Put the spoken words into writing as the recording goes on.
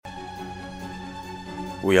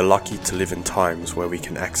We are lucky to live in times where we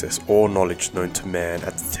can access all knowledge known to man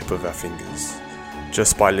at the tip of our fingers.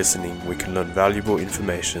 Just by listening, we can learn valuable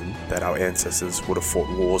information that our ancestors would have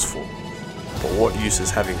fought wars for. But what use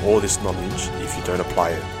is having all this knowledge if you don't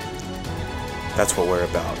apply it? That's what we're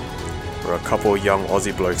about. We're a couple of young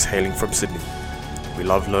Aussie blokes hailing from Sydney. We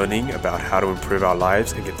love learning about how to improve our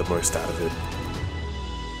lives and get the most out of it.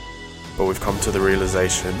 But we've come to the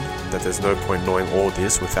realization that there's no point knowing all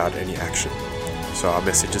this without any action. So our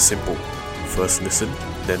message is simple. First listen,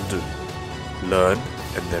 then do. Learn,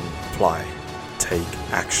 and then apply. Take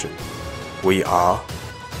action. We are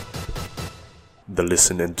the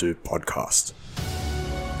Listen and Do podcast.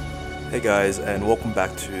 Hey guys, and welcome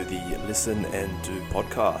back to the Listen and Do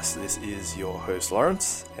podcast. This is your host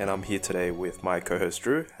Lawrence, and I'm here today with my co-host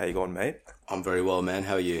Drew. How you going, mate? I'm very well, man.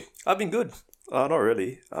 How are you? I've been good. Not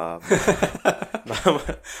really.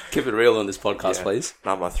 Keep it real on this podcast, please.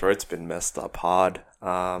 Now my throat's been messed up hard.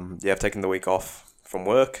 I've taken the week off from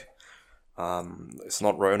work. It's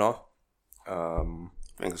not Rona.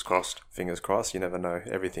 Fingers crossed. Fingers crossed. You never know.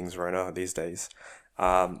 Everything's Rona these days.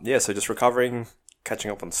 So just recovering, catching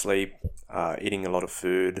up on sleep, eating a lot of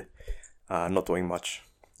food, not doing much.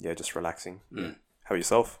 Yeah, just relaxing. How about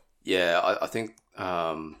yourself? Yeah, I think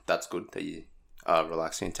that's good that you are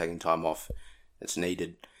relaxing and taking time off. It's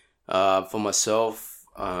needed. For myself,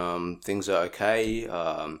 things are okay.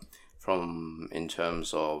 In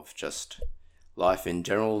terms of just life in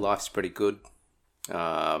general, life's pretty good.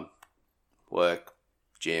 Work,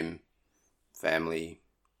 gym, family,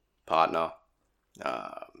 partner.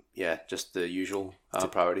 Just the usual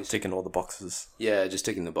priorities. Ticking all the boxes. Yeah, just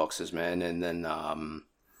ticking the boxes, man. And then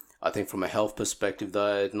I think from a health perspective,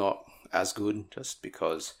 though, not as good, just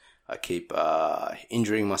because I keep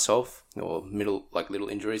injuring myself, or little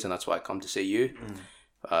injuries, and that's why I come to see you.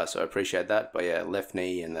 So I appreciate that. But yeah, left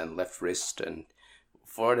knee and then left wrist, and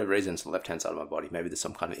for whatever reasons, the left hand side of my body. Maybe there's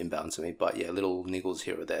some kind of imbalance in me, but yeah, little niggles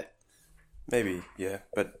here or there. Maybe, yeah.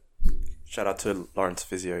 But shout out to Lawrence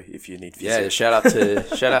Physio if you need physio. Yeah, shout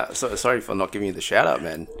out. Sorry for not giving you the shout out,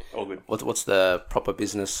 man. All good. What's the proper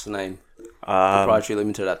business name? Proprietary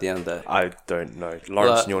Limited at the end there. I don't know.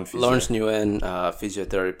 Lawrence Nguyen Physio. Lawrence Nguyen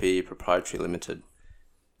Physiotherapy Proprietary Limited.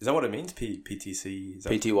 Is that what it means? PTC?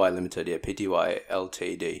 PTY Limited, yeah. PTY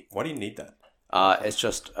Ltd. Why do you need that? It's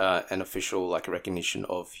just an official recognition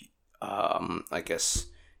of, I guess,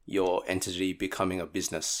 your entity becoming a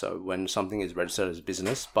business. So when something is registered as a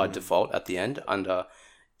business, by default at the end, under,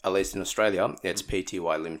 at least in Australia, it's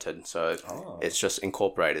PTY Limited. So it's just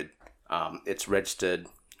incorporated. It's registered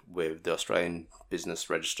with the Australian Business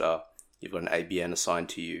Register. You've got an ABN assigned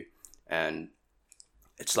to you, and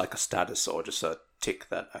it's like a status or just a tick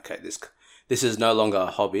that, okay, this is no longer a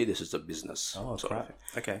hobby, this is a business. Oh, crap.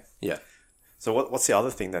 Okay. Yeah. So what's the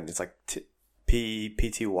other thing then? It's like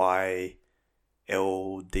PTY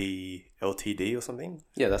Ltd or something?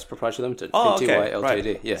 Yeah, that's proprietary limited. Oh, PTY okay. Ltd.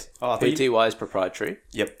 Right. Yes. Oh, PTY is proprietary.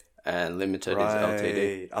 Yep. And limited is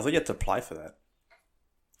Ltd. I thought you had to apply for that.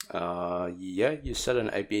 Yeah, you set an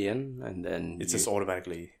ABN and then it's just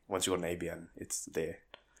automatically, once you got an ABN, it's there.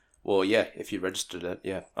 Well, yeah, if you registered it,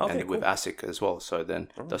 yeah. Okay, and with ASIC as well. So then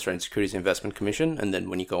the Australian Securities Investment Commission, and then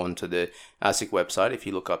when you go onto the ASIC website, if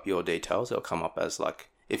you look up your details, it'll come up as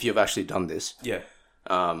if you've actually done this. Yeah.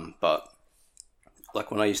 But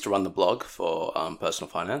when I used to run the blog for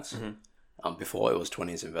personal finance, before it was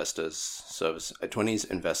 20s Investors Service,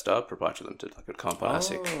 20s Investor Proprietary Limited, I could come up on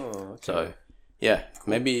ASIC. Okay. So, yeah,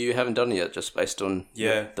 maybe you haven't done it yet, just based on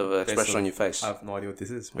the expression on your face. I have no idea what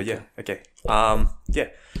this is, but okay.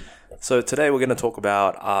 So today we're going to talk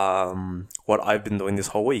about what I've been doing this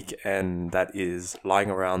whole week, and that is lying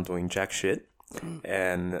around doing jack shit,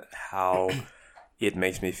 and how it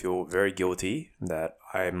makes me feel very guilty that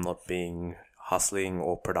I'm not being hustling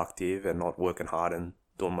or productive and not working hard and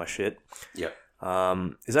doing my shit. Yeah.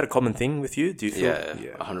 Is that a common thing with you? Do you feel?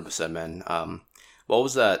 Yeah, 100%, man. What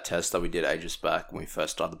was that test that we did ages back when we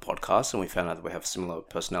first started the podcast and we found out that we have similar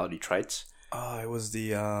personality traits? It was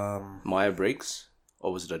the... Myers-Briggs?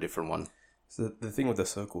 Or was it a different one? So the thing with the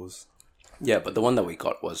circles. Yeah, but the one that we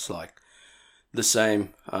got was the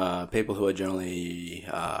same. People who are generally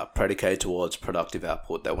predicated towards productive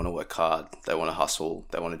output. They want to work hard. They want to hustle.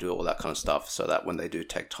 They want to do all that kind of stuff. So that when they do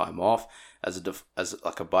take time off as a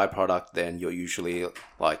byproduct, then you're usually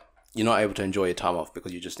you're not able to enjoy your time off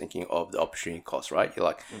because you're just thinking of the opportunity cost, right? You're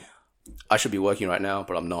like, I should be working right now,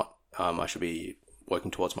 but I'm not. I should be working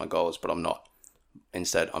towards my goals, but I'm not.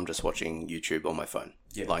 Instead, I'm just watching YouTube on my phone,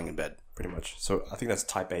 lying in bed. Pretty much. So I think that's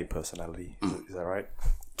type A personality. Is that right?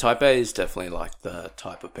 Type A is definitely the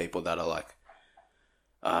type of people that are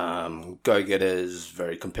Go-getters,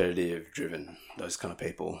 very competitive, driven, those kind of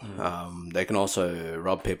people. They can also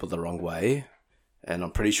rub people the wrong way, and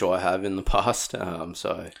I'm pretty sure I have in the past.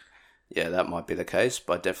 So, yeah, that might be the case,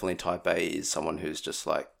 but definitely type A is someone who's just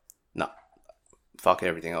like, nah, fuck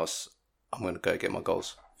everything else. I'm going to go get my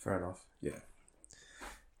goals. Fair enough. Yeah.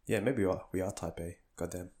 Yeah, maybe we are type A.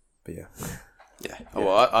 Goddamn. But yeah. Yeah.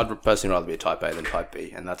 Well, I'd personally rather be a type A than type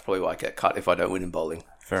B, and that's probably why I get cut if I don't win in bowling.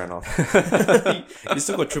 Fair enough. You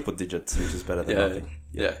still got triple digits, which is better than nothing.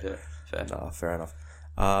 Yeah. Fair. Nah, fair enough.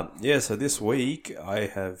 So this week I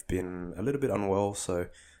have been a little bit unwell. So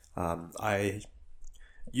I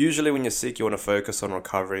usually when you're sick, you want to focus on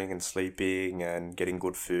recovering and sleeping and getting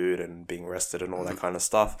good food and being rested and all that kind of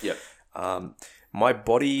stuff. Yep. My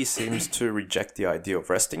body seems to reject the idea of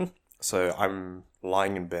resting. So I'm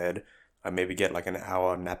lying in bed. I maybe get like an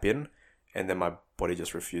hour nap in, and then my body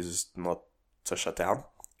just refuses not to shut down.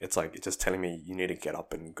 It's like it's just telling me you need to get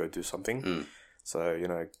up and go do something. So,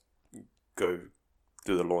 go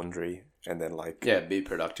do the laundry and then like... Yeah, be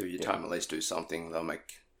productive. Your time, at least do something. They'll make...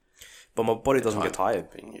 But my body doesn't get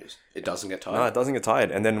tired. Being used. It doesn't get tired? No, it doesn't get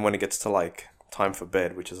tired. And then when it gets to like time for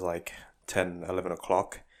bed, which is like 10, 11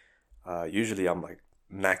 o'clock, usually I'm like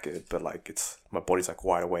knackered, but like my body's like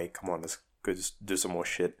wide awake. Come on, let's go just do some more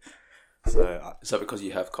shit. So is that because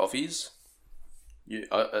you have coffees? You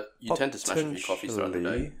tend to smash a few coffees throughout the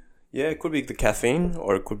day. Yeah, it could be the caffeine,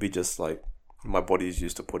 or it could be just like my body is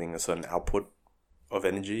used to putting a certain output of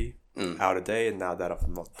energy out a day, and now that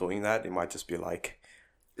I'm not doing that, it might just be like...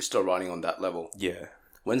 It's still running on that level. Yeah.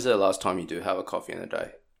 When's the last time you do have a coffee in a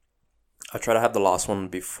day? I try to have the last one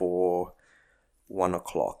before 1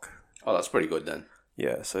 o'clock. Oh, that's pretty good then.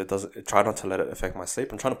 Yeah, so try not to let it affect my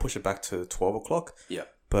sleep. I'm trying to push it back to 12 o'clock. Yeah.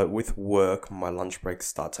 But with work, my lunch break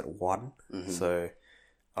starts at 1. So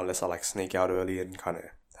unless I like sneak out early and kind of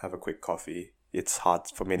have a quick coffee, it's hard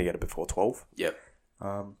for me to get it before 12. Yep.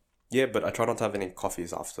 Yeah, but I try not to have any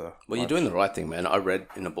coffees after. Well, lunch. You're doing the right thing, man. I read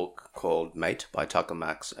in a book called Mate by Tucker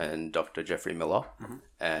Max and Dr. Jeffrey Miller.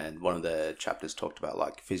 And one of the chapters talked about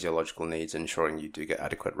like physiological needs and ensuring you do get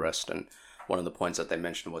adequate rest. And one of the points that they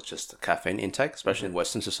mentioned was just the caffeine intake, especially in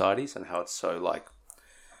Western societies, and how it's so like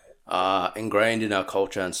ingrained in our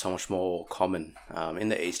culture and so much more common. In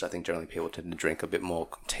the East, I think generally people tend to drink a bit more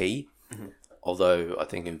tea. Although I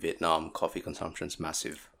think in Vietnam, coffee consumption's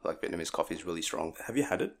massive. Like Vietnamese coffee is really strong. Have you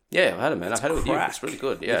had it? Yeah, I've had it, man. I've had it with you. It's really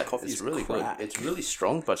good. Yeah, it's really crack. good. It's really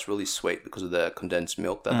strong, but it's really sweet because of the condensed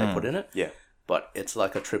milk that they put in it. Yeah. But it's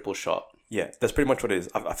like a triple shot. Yeah, that's pretty much what it is.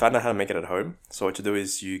 I found out how to make it at home. So what you do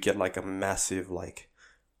is you get like a massive like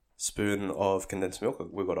spoon of condensed milk.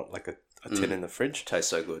 We've got like a tin in the fridge.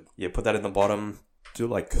 Tastes so good. Yeah, put that in the bottom. Do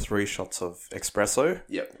like 3 shots of espresso.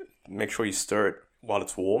 Yep. Make sure you stir it while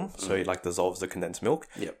it's warm, so it like dissolves the condensed milk.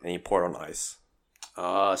 Yep. And you pour it on ice.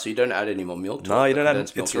 So you don't add any more milk to it? No, you don't add.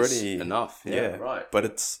 It's already enough. Yeah, right. But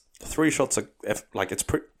it's 3 shots of it's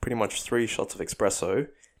pretty much 3 shots of espresso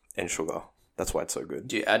and sugar. That's why it's so good.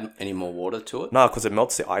 Do you add any more water to it? No, because it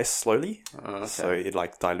melts the ice slowly. Okay. So it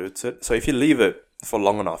like dilutes it. So if you leave it for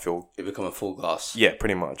long enough, it'll become a full glass. Yeah,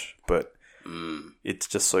 pretty much. But it's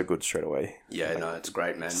just so good straight away. Yeah, no, it's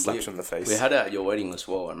great, man. Slaps you in the face. We had it at your wedding as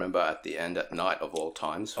well. I remember at the end at night of all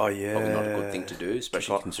times. Oh, yeah. Probably not a good thing to do,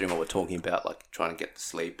 especially considering what we're talking about, like trying to get to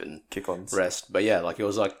sleep and kick-ons. Rest. But yeah, like it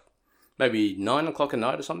was like maybe 9 o'clock at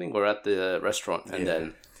night or something. We're at the restaurant and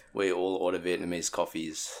then we all order Vietnamese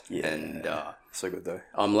coffees. Yeah. And so good though.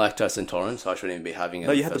 I'm lactose intolerant, so I shouldn't even be having it.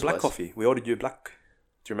 No, you had the black coffee. We ordered you black.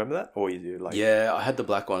 Do you remember that? Or you do like... Yeah, I had the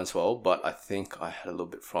black one as well, but I think I had a little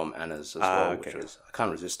bit from Anna's as well, okay. which was... I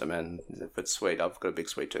can't resist it, man. If it's sweet, I've got a big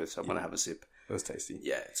sweet tooth, so I'm going to have a sip. It was tasty.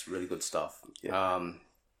 Yeah, it's really good stuff. Yeah.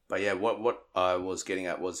 But yeah, what I was getting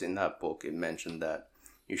at was in that book, it mentioned that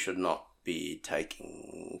you should not be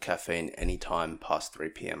taking caffeine anytime past 3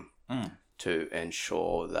 p.m. To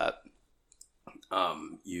ensure that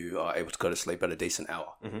you are able to go to sleep at a decent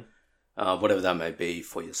hour. Whatever that may be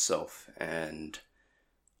for yourself. And...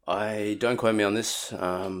 I don't quote me on this,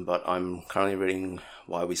 but I'm currently reading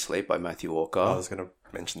Why We Sleep by Matthew Walker. I was going to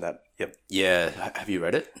mention that. Yep. Yeah. Have you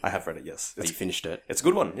read it? I have read it, yes. You finished it? It's a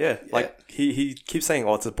good one, yeah. Like, he keeps saying,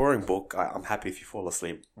 it's a boring book. I'm happy if you fall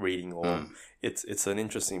asleep reading, or it's an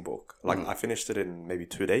interesting book. Like, I finished it in maybe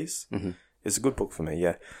 2 days. It's a good book for me,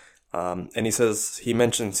 yeah. And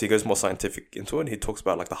he goes more scientific into it. He talks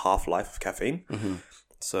about, like, the half-life of caffeine.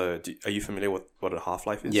 So, are you familiar with what a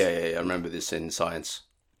half-life is? Yeah. I remember this in science.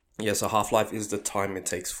 Yeah, so half-life is the time it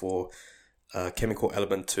takes for a chemical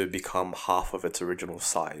element to become half of its original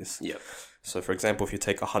size. Yep. So, for example, if you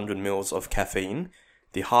take 100 mils of caffeine,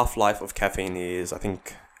 the half-life of caffeine is, I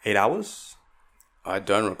think, 8 hours. I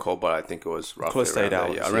don't recall, but I think it was roughly Close to 8 around there.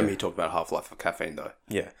 hours, Yeah, I remember yeah. he talked about half-life of caffeine, though.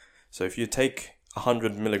 Yeah. So if you take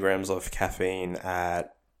 100 milligrams of caffeine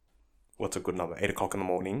at, what's a good number? 8 o'clock in the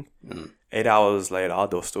morning. 8 hours later,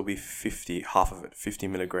 there'll still be half of it, 50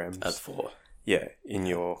 milligrams. That's 4. Yeah, in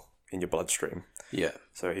your bloodstream. Yeah.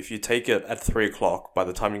 So if you take it at 3 o'clock, by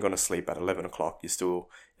the time you're going to sleep at 11 o'clock, it's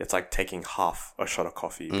like taking half a shot of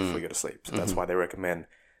coffee before you go to sleep. So that's why they recommend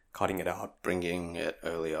cutting it out. Bringing it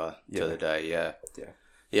earlier to the day, yeah. Yeah.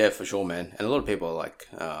 Yeah, for sure, man. And a lot of people are like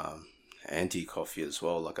anti-coffee as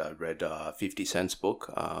well. Like I read 50 Cent's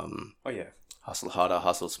book, Oh, yeah. Hustle Harder,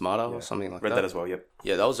 Hustle Smarter, or something like Read that. that as well, yep.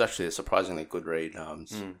 Yeah, that was actually a surprisingly good read.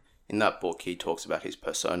 In that book, he talks about his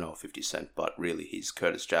persona of 50 Cent, but really he's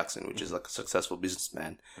Curtis Jackson, which is like a successful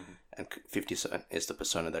businessman. And 50 Cent is the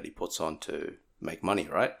persona that he puts on to make money,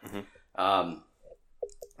 right?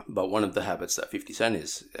 But one of the habits that 50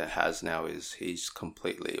 Cent has now is he's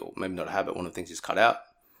completely, or maybe not a habit, one of the things he's cut out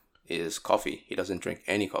is coffee. He doesn't drink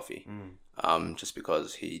any coffee, just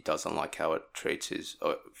because he doesn't like how it treats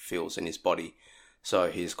or feels in his body. So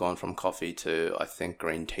he's gone from coffee to, I think,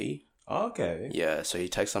 green tea. Okay. Yeah, so he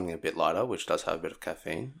takes something a bit lighter, which does have a bit of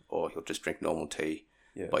caffeine, or he'll just drink normal tea.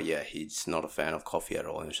 Yeah. But yeah, he's not a fan of coffee at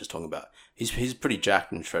all. And he was just talking about, he's pretty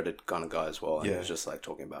jacked and shredded kind of guy as well. And he was just like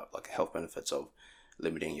talking about like health benefits of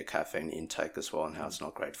limiting your caffeine intake as well, and how it's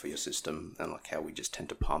not great for your system, and like how we just tend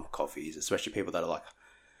to pump coffees, especially people that are like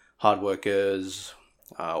hard workers,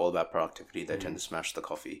 all about productivity. They tend to smash the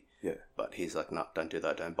coffee. Yeah. But he's like, no, don't do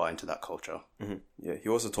that. Don't buy into that culture. Yeah, he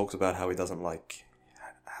also talks about how he doesn't like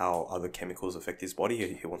how other chemicals affect his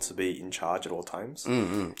body. He wants to be in charge at all times.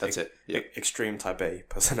 That's it. Yeah. Extreme type A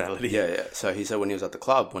personality. Yeah. So he said when he was at the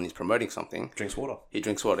club, when he's promoting something, Drinks water. he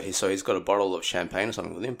drinks water. He's got a bottle of champagne or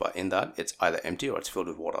something with him, but in that, it's either empty or it's filled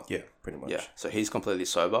with water. Yeah, pretty much. Yeah. So he's completely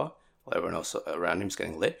sober while everyone else around him's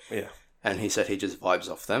getting lit. Yeah. And he said he just vibes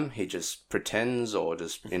off them. He just pretends or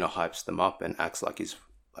just, hypes them up and acts like he's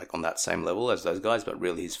like on that same level as those guys, but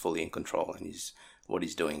really he's fully in control, and what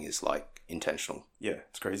he's doing is like intentional. Yeah,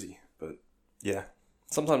 it's crazy. But yeah,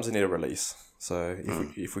 sometimes they need a release. So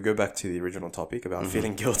if we go back to the original topic about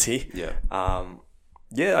feeling guilty, yeah,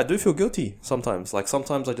 I do feel guilty sometimes. Like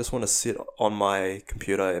sometimes I just want to sit on my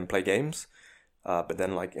computer and play games. But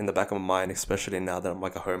then like in the back of my mind, especially now that I'm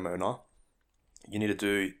like a homeowner, you need to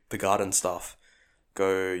do the garden stuff.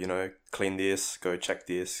 Go, clean this, go check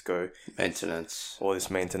this, go Maintenance. all this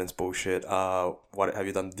maintenance bullshit. What have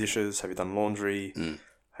you done? Dishes? Have you done laundry?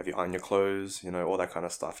 Have you ironed your clothes? All that kind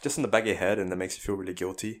of stuff. Just in the back of your head, and that makes you feel really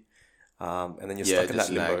guilty. And then you're stuck in that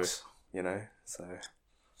limbo. Nags. So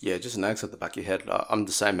Yeah, just nags at the back of your head. I'm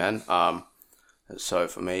the same, man. So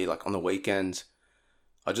for me, like on the weekends,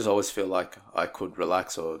 I just always feel like I could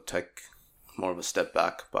relax or take more of a step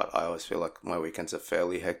back, but I always feel like my weekends are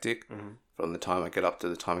fairly hectic. From the time I get up to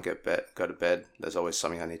the time I go to bed, there's always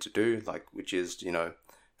something I need to do, like which is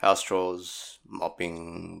house chores,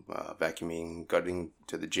 mopping, vacuuming, going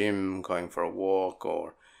to the gym, going for a walk,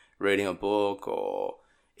 or reading a book, or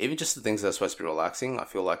even just the things that are supposed to be relaxing. I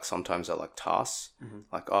feel like sometimes they're like tasks,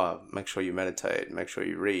 like make sure you meditate, make sure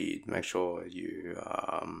you read, make sure you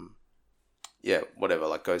whatever,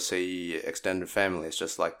 like go see extended family. It's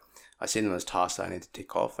just like I see them as tasks that I need to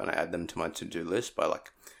tick off, and I add them to my to-do list. But like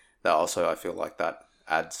that also, I feel like that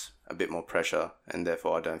adds a bit more pressure, and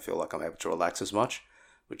therefore I don't feel like I'm able to relax as much,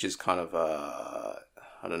 which is kind of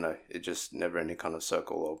I don't know, it just never any kind of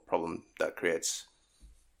circle or problem that creates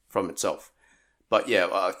from itself. But yeah,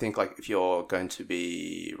 I think like if you're going to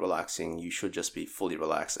be relaxing, you should just be fully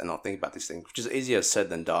relaxed and not think about these things, which is easier said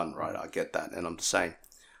than done, right? I get that, and I'm the same.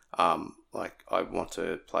 Like I want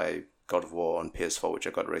to play God of War on PS4, which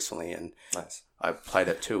I got recently, and nice. I played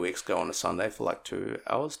it 2 weeks ago on a Sunday for like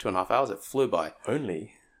 2.5 hours. It flew by.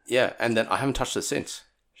 Only? Yeah, and then I haven't touched it since.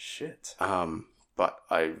 Shit. But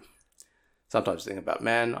I sometimes think about,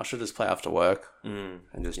 man, I should just play after work and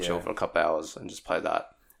just chill for a couple hours and just play that,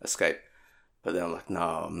 escape. But then I'm like, no,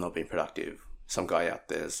 I'm not being productive. Some guy out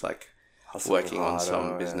there is like working on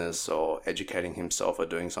some business or educating himself or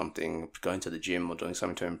doing something, going to the gym or doing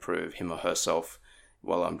something to improve him or herself,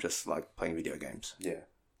 while I'm just like playing video games. Yeah.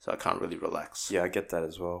 So I can't really relax. Yeah, I get that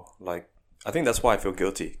as well. Like, I think that's why I feel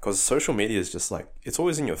guilty, because social media is just like, it's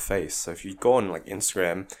always in your face. So if you go on like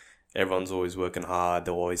Instagram, everyone's always working hard,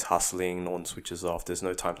 they're always hustling, no one switches off, there's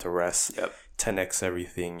no time to rest. Yep. 10x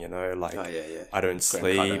everything, like I don't Grant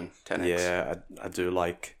sleep. Cardone, 10X. Yeah, I do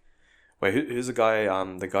like, wait, who's the guy,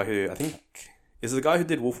 the guy who, I think, is it the guy who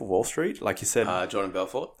did Wolf of Wall Street? Like he said, Jordan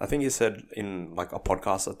Belfort. I think he said in like a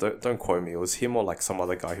podcast, don't quote me, it was him or like some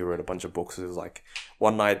other guy who wrote a bunch of books. It was like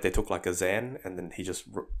one night they took like a Xan, and then he just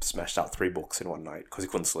smashed out 3 books in one night because he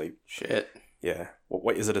couldn't sleep. Shit. Yeah.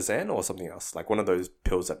 What is it, a Xan or something else? Like one of those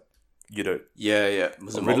pills that you don't... Yeah.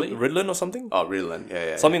 Was it Molly? Ritalin or something? Oh, Ritalin.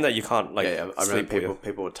 Yeah. Something that you can't, like, I sleep remember with.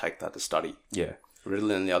 people would take that to study. Yeah.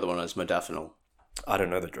 Ritalin, and the other one is modafinil. I don't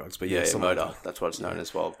know the drugs, but Yeah, something like Moda. that. That's what it's known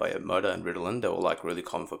as well. But yeah, Moda and Ritalin, they were like really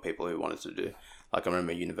common for people who wanted to do. Like I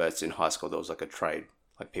remember university and high school, there was like a trade.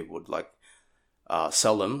 Like people would like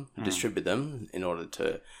sell them, distribute them in order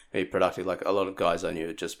to be productive. Like a lot of guys I knew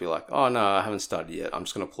would just be like, oh no, I haven't studied yet. I'm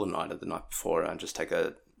just going to pull a night at the night before and just take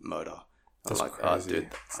a Moda. I'm like, crazy. oh dude,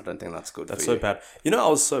 I don't think that's good That's for so you. bad. You know, I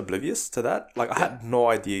was so oblivious to that. Like, I had no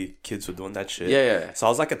idea kids were doing that shit. Yeah. So I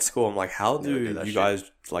was like at school, I'm like, how do do that you shit.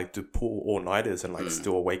 guys like do pull all-nighters and like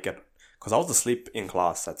still awake at... Because I was asleep in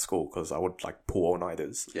class at school because I would like pull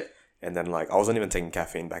all-nighters. Yeah. And then like, I wasn't even taking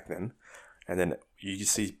caffeine back then. And then you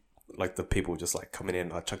see like the people just like coming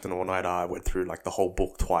in. I chucked an all-nighter. I went through like the whole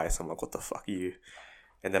book twice. I'm like, what the fuck are you?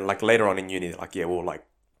 And then like later on in uni, like, yeah, we're like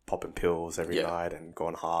popping pills every night and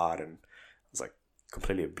going hard. And I was like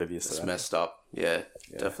completely oblivious to It's that. messed up. Yeah.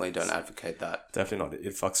 Definitely don't advocate that. Definitely not.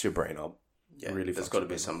 It fucks your brain up. Yeah, Really there's fucks got to your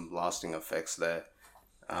be brain some lasting effects there.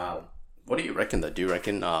 What do you reckon though? Do you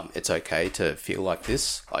reckon it's okay to feel like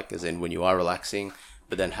this? Like as in when you are relaxing,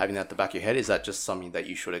 but then having that at the back of your head, is that just something that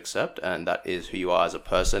you should accept and that is who you are as a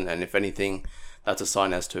person? And if anything, that's a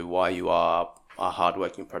sign as to why you are a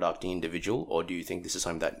hardworking, productive individual? Or do you think this is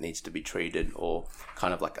something that needs to be treated or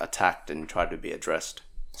kind of like attacked and tried to be addressed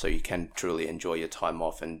so you can truly enjoy your time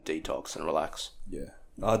off and detox and relax? Yeah.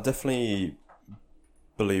 I definitely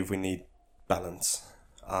believe we need balance.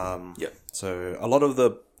 So a lot of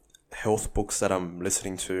the health books that I'm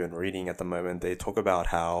listening to and reading at the moment, they talk about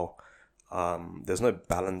how there's no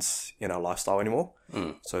balance in our lifestyle anymore.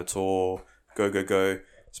 So it's all go,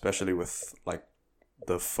 especially with like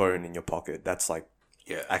the phone in your pocket. That's like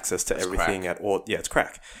access to everything crack. at all. Yeah, it's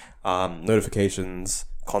crack. Notifications,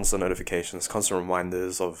 constant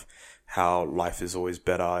reminders of how life is always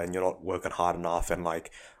better and you're not working hard enough, and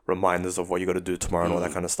like reminders of what you got to do tomorrow and all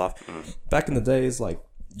that kind of stuff. Back in the days, like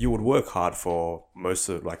you would work hard for most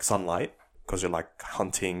of like sunlight because you're like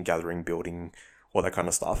hunting, gathering, building, all that kind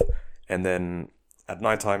of stuff. And then at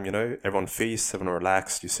nighttime, you know, everyone feasts, everyone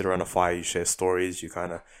relax, you sit around a fire, you share stories, you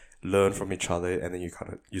kind of learn from each other, and then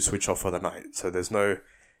you switch off for the night. So there's no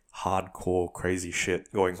hardcore crazy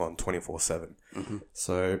shit going on 24/7.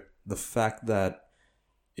 So the fact that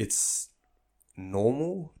it's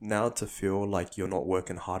normal now to feel like you're not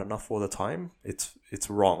working hard enough all the time, it's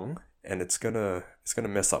wrong, and it's gonna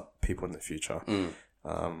mess up people in the future.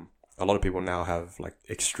 A lot of people now have like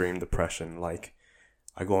extreme depression. Like,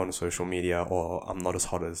 I go on social media, or I'm not as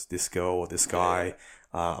hot as this girl or this guy.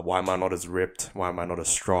 Why am I not as ripped? Why am I not as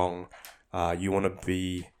strong? You want to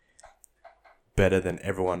be better than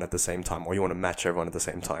everyone at the same time, or you want to match everyone at the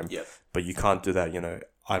same time. But you can't do that. You know,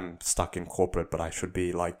 I'm stuck in corporate, but I should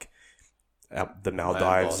be like at the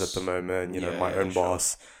Maldives at the moment. You know, my own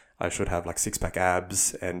boss. I should have like 6-pack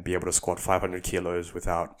abs and be able to squat 500 kilos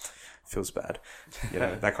without... Feels bad. You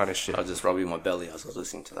know, that kind of shit. I was just rubbing my belly as I was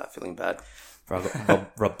listening to that, feeling bad.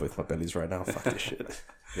 Rub both my bellies right now. Fuck this shit.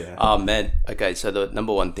 Yeah. Oh, man. Okay, so the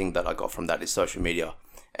number one thing that I got from that is social media.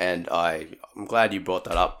 And I'm glad you brought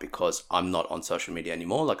that up because I'm not on social media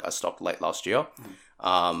anymore. Like, I stopped late last year.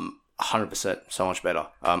 100%, so much better.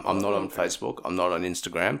 I'm not on Facebook. I'm not on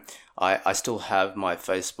Instagram. I still have my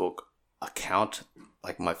Facebook account,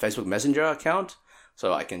 like my Facebook Messenger account,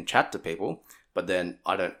 so I can chat to people, but then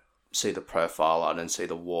I don't see the profile, I don't see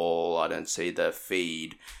the wall, I don't see the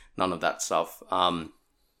feed, none of that stuff.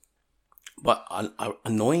 But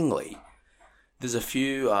annoyingly, there's a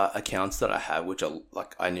few accounts that I have which are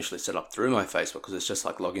like I initially set up through my Facebook because it's just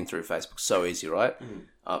like logging through Facebook, so easy, right?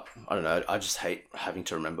 I don't know, I just hate having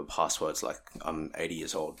to remember passwords. Like, I'm 80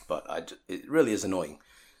 years old, but it really is annoying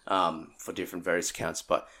for different various accounts.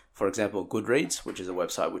 But for example, Goodreads, which is a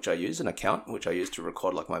website which I use, an account which I use to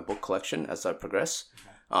record like my book collection as I progress.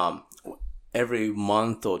 Every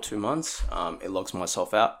month or 2 months, it logs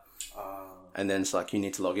myself out. And then it's like, you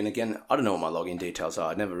need to log in again. I don't know what my login details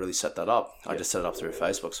are. I never really set that up. I just set it up through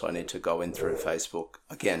Facebook. So I need to go in through Facebook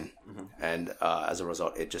again. And as a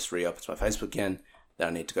result, it just reopens my Facebook again. Then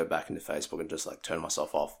I need to go back into Facebook and just like turn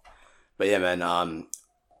myself off. But yeah, man,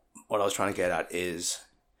 what I was trying to get at is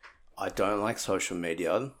I don't like social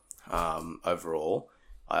media overall.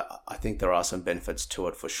 I think there are some benefits to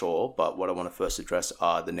it for sure. But what I want to first address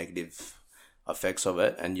are the negative effects of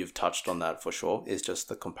it, and you've touched on that for sure, is just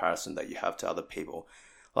the comparison that you have to other people.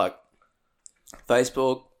 Like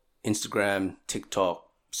Facebook, Instagram, TikTok,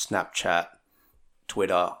 Snapchat,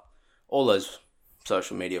 Twitter, all those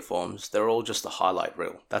social media forms, they're all just a highlight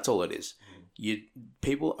reel. That's all it is.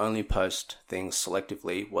 people only post things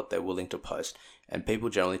selectively what they're willing to post, and people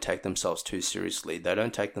generally take themselves too seriously. They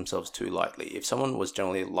don't take themselves too lightly. If someone was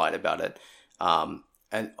generally light about it,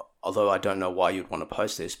 and although I don't know why you'd want to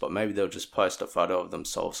post this, but maybe they'll just post a photo of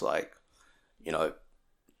themselves, like, you know,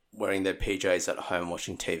 wearing their PJs at home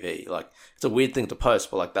watching TV. Like, it's a weird thing to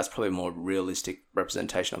post, but like that's probably a more realistic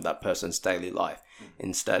representation of that person's daily life.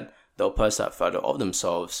 Instead, they'll post that photo of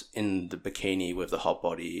themselves in the bikini with the hot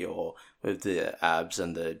body or with the abs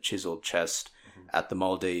and the chiseled chest at the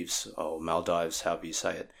Maldives or Maldives, however you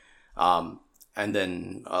say it. And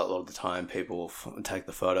then a lot of the time people take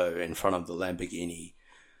the photo in front of the Lamborghini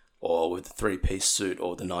or with the three-piece suit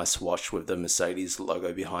or the nice watch with the Mercedes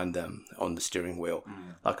logo behind them on the steering wheel.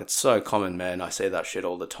 Like, it's so common, man. I see that shit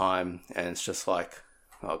all the time, and it's just like,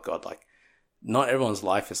 oh God, like, not everyone's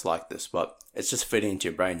life is like this, but it's just fitting into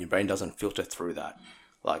your brain. Your brain doesn't filter through that.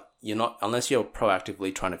 Like, you're not, unless you're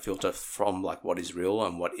proactively trying to filter from like what is real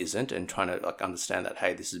and what isn't, and trying to like understand that,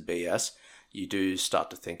 hey, this is BS, you do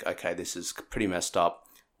start to think, okay, this is pretty messed up.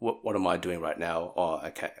 What am I doing right now? Oh,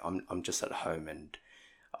 okay, I'm just at home and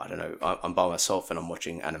I don't know, I'm by myself and I'm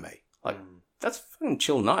watching anime. Like, that's a fucking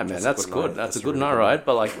chill night, man. That's good. That's a good night, right?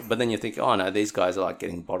 But then you think, oh no, these guys are like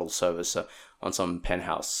getting bottle service on some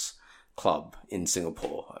penthouse club in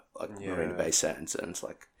Singapore, like Marina Bay Sands, and it's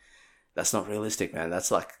like, that's not realistic, man.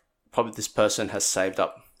 That's like, probably this person has saved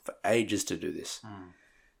up for ages to do this.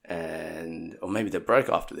 And, or maybe they're broke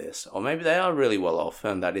after this, or maybe they are really well off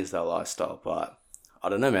and that is their lifestyle, but I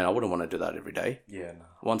don't know, man. I wouldn't want to do that every day. Yeah, no.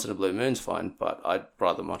 Once in a blue moon's fine, but I'd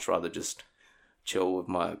much rather just chill with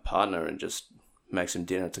my partner and just make some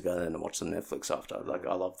dinner together and watch some Netflix after. Like,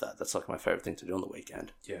 I love that. That's like my favorite thing to do on the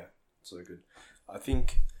weekend. Yeah, so good. I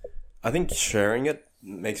think sharing it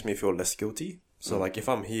makes me feel less guilty. So like if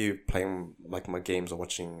I'm here playing like my games or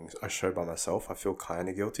watching a show by myself, I feel kind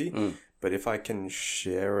of guilty. But if I can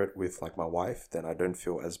share it with like my wife, then I don't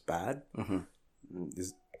feel as bad.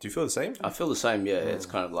 Do you feel the same? I feel the same, yeah. It's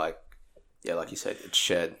kind of like, yeah, like you said, it's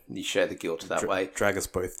shared. You share the guilt that way. Drag us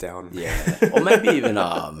both down. Yeah. Or maybe even,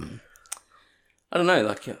 I don't know,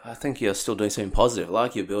 like, I think you're still doing something positive.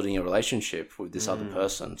 Like, you're building a relationship with this other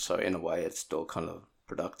person. So in a way, it's still kind of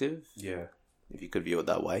productive. Yeah. If you could view it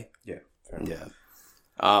that way. Yeah. Fair enough.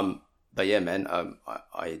 Yeah. But yeah, man,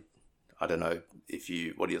 I don't know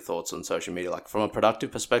what are your thoughts on social media? Like, from a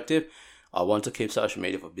productive perspective, I want to keep social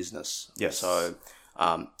media for business. Yes. So,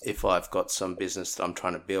 if I've got some business that I'm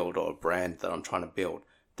trying to build or a brand that I'm trying to build,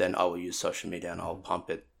 then I will use social media and I'll pump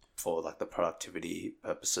it for like the productivity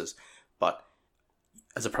purposes, but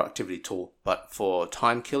as a productivity tool. But for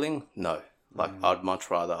time killing, no. Like, I'd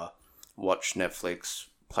much rather watch Netflix,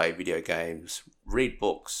 play video games, read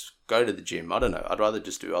books, go to the gym. I don't know. I'd rather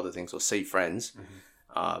just do other things or see friends,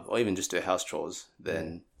 or even just do house chores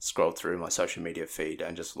than scroll through my social media feed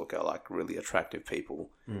and just look at like really attractive people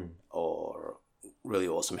or really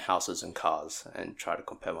awesome houses and cars and try to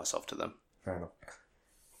compare myself to them. Fair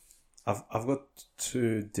enough. I've got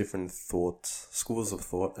two different schools of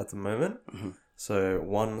thought at the moment. So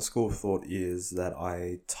one school of thought is that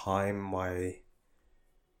I time my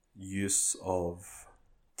use of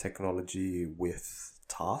technology with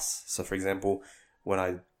tasks. So for example, when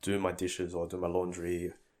I do my dishes or do my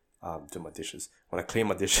laundry, when I clean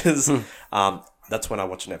my dishes, that's when I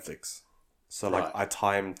watch Netflix. So like I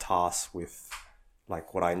time tasks with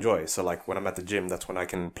like what I enjoy. So like when I'm at the gym, that's when I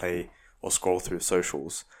can play or scroll through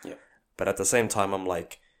socials. Yeah. But at the same time, I'm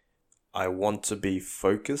like, I want to be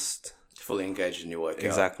focused. Fully engaged in your workout.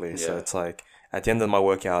 Exactly. Yeah. So it's like at the end of my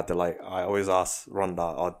workout, they're like, I always ask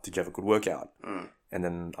Rhonda, oh, did you have a good workout? And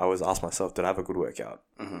then I always ask myself, did I have a good workout?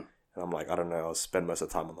 And I'm like, I don't know, I'll spend most of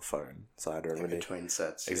the time on the phone. So I don't really... between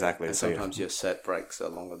sets. Exactly. And so sometimes your set breaks are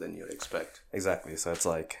longer than you'd expect. Exactly. So it's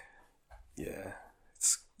like,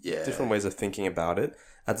 it's different ways of thinking about it.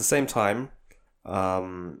 At the same time,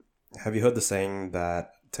 have you heard the saying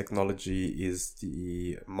that technology is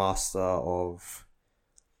the master of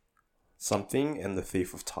something and the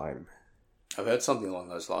thief of time? I've heard something along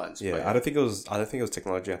those lines. Yeah, I don't think it was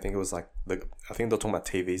technology. I think it was like I think they were talking about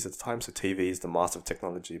TVs at the time. So TV is the master of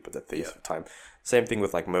technology, but the thief of time. Same thing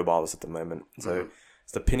with like mobiles at the moment. So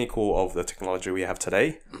it's the pinnacle of the technology we have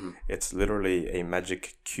today. It's literally a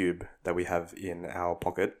magic cube that we have in our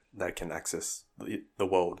pocket that can access the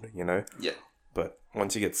world. You know. Yeah. But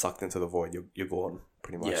once you get sucked into the void, you're gone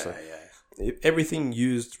pretty much. Yeah, so yeah. Everything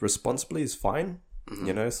used responsibly is fine.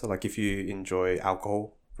 You know. So like if you enjoy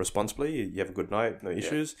alcohol responsibly, you have a good night, no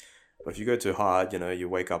issues. But if you go too hard, you know, you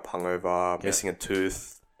wake up hungover, missing a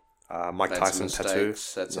tooth, Mike Tyson tattoo,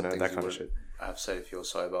 That's you know, that kind of shit. I have said if you're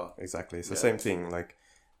sober. Exactly. It's the same thing. Like,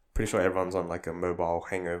 pretty sure everyone's on like a mobile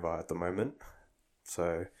hangover at the moment.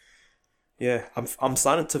 So yeah, I'm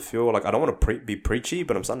starting to feel like I don't want to be preachy,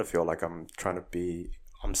 but I'm starting to feel like I'm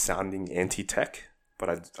sounding anti-tech,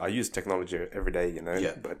 but I use technology every day, you know.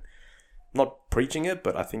 Yeah. But not preaching it,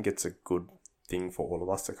 but I think it's a good thing for all of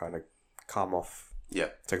us to kind of calm off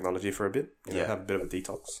technology for a bit. You know, have a bit of a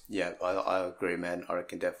detox. Yeah, I agree, man. I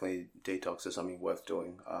reckon definitely detox is something worth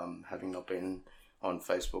doing. Having not been on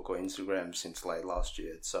Facebook or Instagram since late last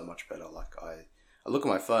year, it's so much better. Like I look at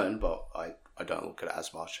my phone, but I don't look at it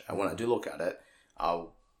as much. And when I do look at it,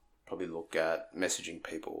 I'll probably look at messaging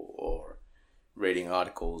people or reading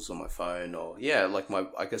articles on my phone, or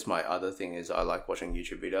I guess my other thing is I like watching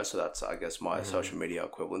YouTube videos, so that's I guess my social media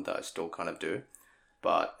equivalent that I still kind of do,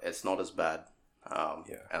 but it's not as bad. And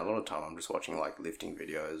a lot of time I'm just watching like lifting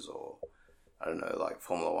videos or I don't know, like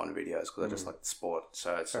Formula One videos because I just like the sport.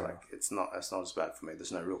 So it's it's not as bad for me.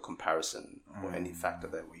 There's no real comparison or any factor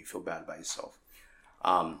there where you feel bad about yourself.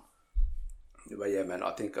 But yeah, man,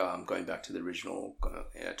 I think going back to the original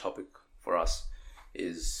topic for us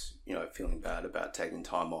is feeling bad about taking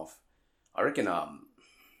time off. I reckon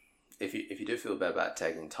if you do feel bad about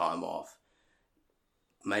taking time off,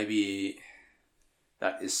 maybe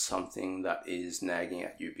that is something that is nagging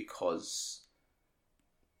at you because,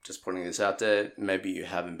 just putting this out there, maybe you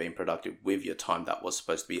haven't been productive with your time that was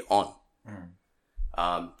supposed to be on.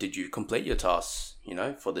 Did you complete your tasks,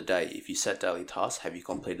 for the day? If you set daily tasks, have you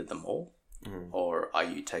completed them all? Or are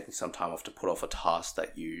you taking some time off to put off a task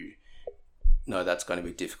that you know that's going to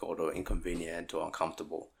be difficult or inconvenient or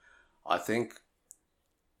uncomfortable? I think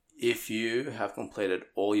if you have completed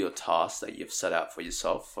all your tasks that you've set out for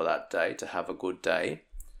yourself for that day to have a good day,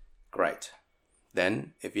 great.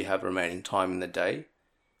 Then if you have remaining time in the day,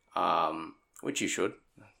 which you should,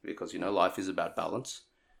 because life is about balance,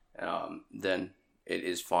 then it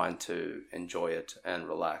is fine to enjoy it and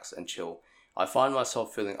relax and chill. I find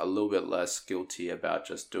myself feeling a little bit less guilty about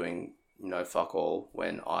just doing fuck all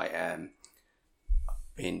when I've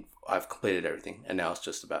completed everything and now it's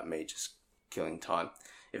just about me just killing time.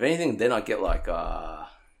 If anything, then I get like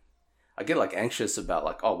anxious about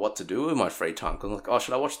like, what to do with my free time. Cause I'm like,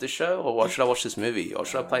 should I watch this show or should I watch this movie or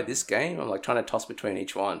should I play this game? I'm like trying to toss between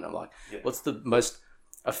each one. I'm like, what's the most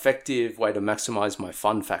effective way to maximize my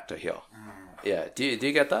fun factor here? Yeah. Do you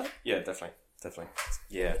get that? Yeah, definitely.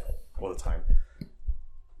 Yeah, all the time.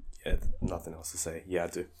 Yeah, nothing else to say. Yeah, I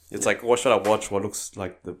do. It's like, what should I watch? What looks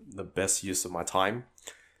like the best use of my time?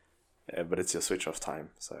 Yeah, but it's your switch off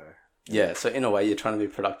time, so... Yeah, so in a way, you're trying to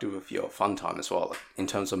be productive with your fun time as well, in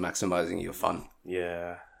terms of maximizing your fun.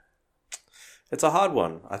 Yeah. It's a hard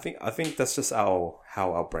one. I think that's just how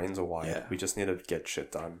our brains are wired. Yeah. We just need to get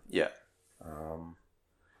shit done. Yeah.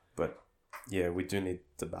 But, yeah, we do need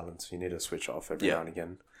the balance. You need to switch off every now and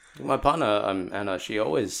again. My partner, Anna, she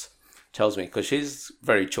always tells me, because she's a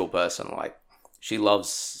very chill person, like, she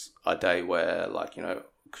loves a day where, like,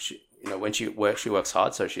 when she works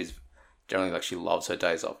hard, so she's generally, like, she loves her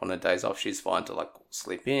days off. On her days off, she's fine to, like,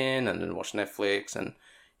 sleep in and then watch Netflix and,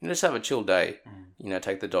 just have a chill day.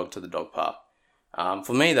 Take the dog to the dog park.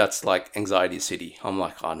 For me, that's, like, anxiety city. I'm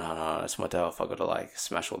like, no, it's my day off. I've got to, like,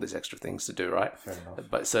 smash all these extra things to do, right? Fair enough.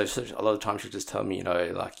 But so a lot of times she'll just tell me,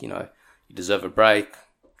 you deserve a break,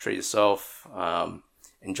 treat yourself,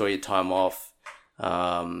 enjoy your time off.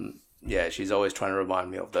 She's always trying to remind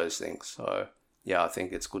me of those things. So, yeah, I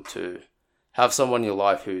think it's good to have someone in your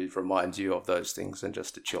life who reminds you of those things and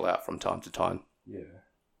just to chill out from time to time. Yeah.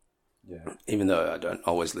 Even though I don't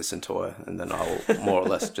always listen to her, and then I'll more or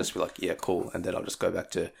less just be like, yeah, cool. And then I'll just go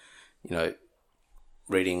back to,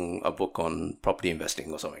 reading a book on property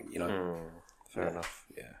investing or something, Fair enough.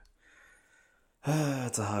 Yeah.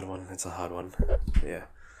 It's a hard one. Yeah.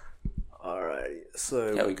 Alright,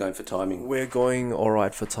 so... How are we going for timing? We're going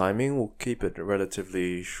alright for timing. We'll keep it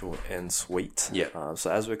relatively short and sweet. Yeah.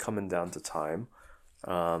 So as we're coming down to time,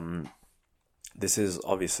 this is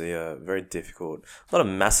obviously a very difficult, not a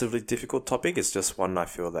massively difficult topic, it's just one I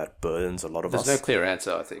feel that burdens a lot of us. There's no clear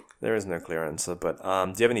answer, I think. There is no clear answer, but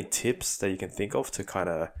do you have any tips that you can think of to kind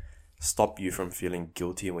of stop you from feeling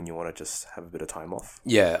guilty when you want to just have a bit of time off?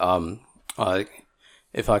 Yeah,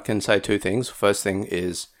 if I can say two things. First thing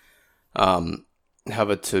is... have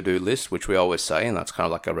a to-do list, which we always say, and that's kind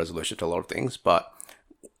of like a resolution to a lot of things, but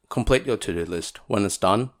complete your to-do list. When it's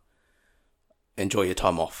done, enjoy your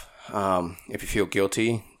time off. If you feel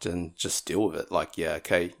guilty, then just deal with it. Like, yeah,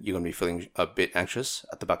 okay, you're going to be feeling a bit anxious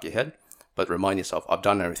at the back of your head, but remind yourself, I've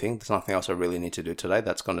done everything. There's nothing else I really need to do today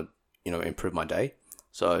that's going to, improve my day.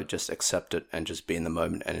 So just accept it and just be in the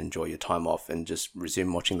moment and enjoy your time off and just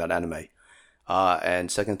resume watching that anime.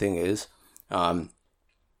 And second thing is,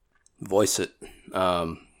 voice it.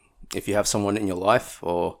 if you have someone in your life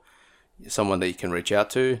or someone that you can reach out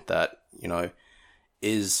to that,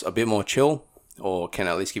 is a bit more chill or can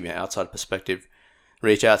at least give you an outside perspective,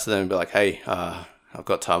 reach out to them and be like, hey, I've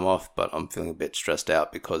got time off, but I'm feeling a bit stressed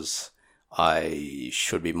out because I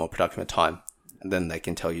should be more productive at time. And then they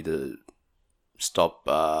can tell you to stop,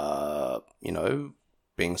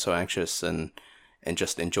 being so anxious and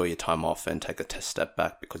just enjoy your time off and take a step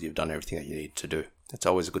back because you've done everything that you need to do. It's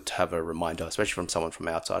always good to have a reminder, especially from someone from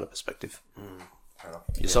outside perspective.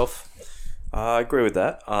 Yourself? I agree with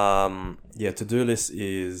that. To-do list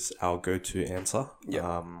is our go-to answer.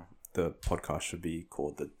 Yeah. The podcast should be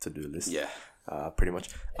called the to-do list. Yeah. Pretty much.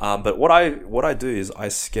 But what I do is I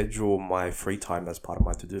schedule my free time as part of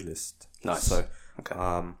my to-do list. Nice. So,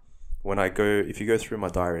 okay. If you go through my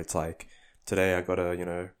diary, it's like today I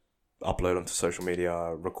gotta upload onto social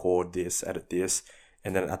media, record this, edit this,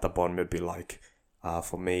 and then at the bottom it'd be like,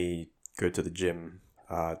 for me, go to the gym,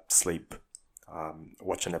 sleep,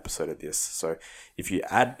 watch an episode of this. So if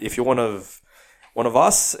you're one of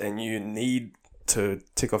us and you need to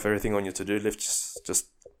tick off everything on your to-do list, just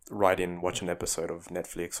write in watch an episode of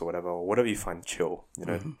Netflix or whatever you find chill.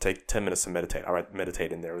 Take 10 minutes to meditate. I write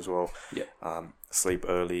meditate in there as well. Yeah. Sleep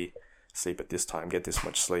early, sleep at this time, get this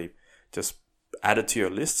much sleep. Just add it to your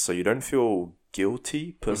list so you don't feel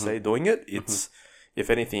guilty per se doing it. It's if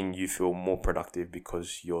anything, you feel more productive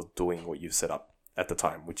because you're doing what you've set up at the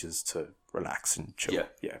time, which is to relax and chill.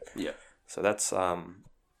 Yeah. So that's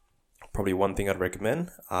probably one thing I'd recommend,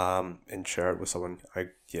 and share it with someone. I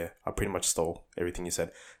pretty much stole everything you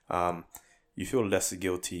said. You feel less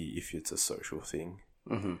guilty if it's a social thing,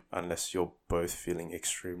 unless you're both feeling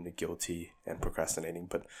extremely guilty and procrastinating.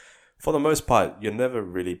 But for the most part, you're never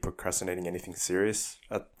really procrastinating anything serious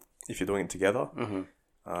if you're doing it together.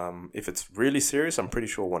 If it's really serious, I'm pretty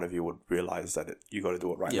sure one of you would realize that you got to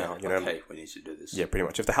do it right now. Okay, we need to do this. Yeah, pretty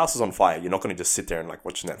much. If the house is on fire, you're not going to just sit there and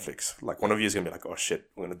watch Netflix. One of you is going to be like, oh shit,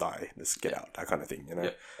 we're going to die. Let's get out. That kind of thing, Yeah.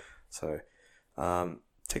 So,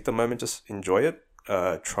 take the moment, just enjoy it.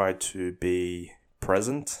 Try to be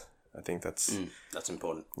present. I think that's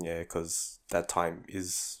important. Yeah, because that time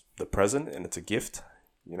is the present and it's a gift.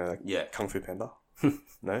 Kung Fu Panda.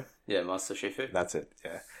 No? Yeah, Master Shifu. That's it.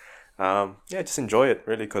 Yeah. Just enjoy it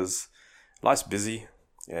really, because life's busy,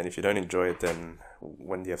 and if you don't enjoy it, then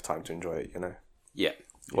when do you have time to enjoy it? Yeah.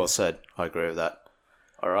 Well said. I agree with that.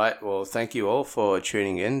 All right. Well, thank you all for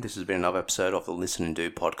tuning in. This has been another episode of the Listen and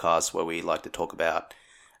Do podcast, where we like to talk about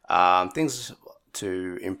things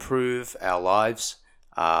to improve our lives,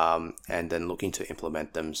 and then looking to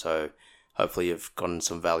implement them. So hopefully you've gotten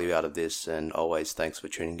some value out of this, and always thanks for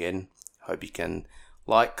tuning in. Hope you can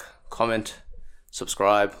like, comment,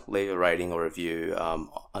 subscribe, leave a rating or review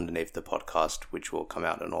underneath the podcast, which will come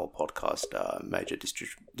out on all podcast major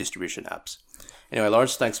distribution apps. Anyway,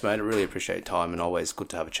 Lawrence, thanks, mate. I really appreciate your time, and always good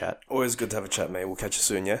to have a chat. Always good to have a chat, mate. We'll catch you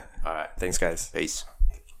soon, yeah? All right. Thanks, guys. Peace.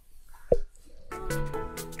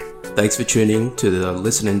 Thanks for tuning to the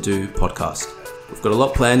Listen and Do podcast. We've got a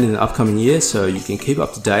lot planned in the upcoming year, so you can keep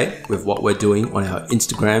up to date with what we're doing on our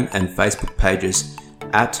Instagram and Facebook pages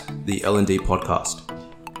at the L&D podcast.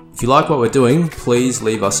 If you like what we're doing, please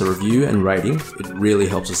leave us a review and rating. It really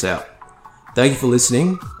helps us out. Thank you for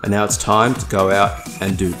listening, and now it's time to go out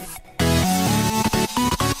and do.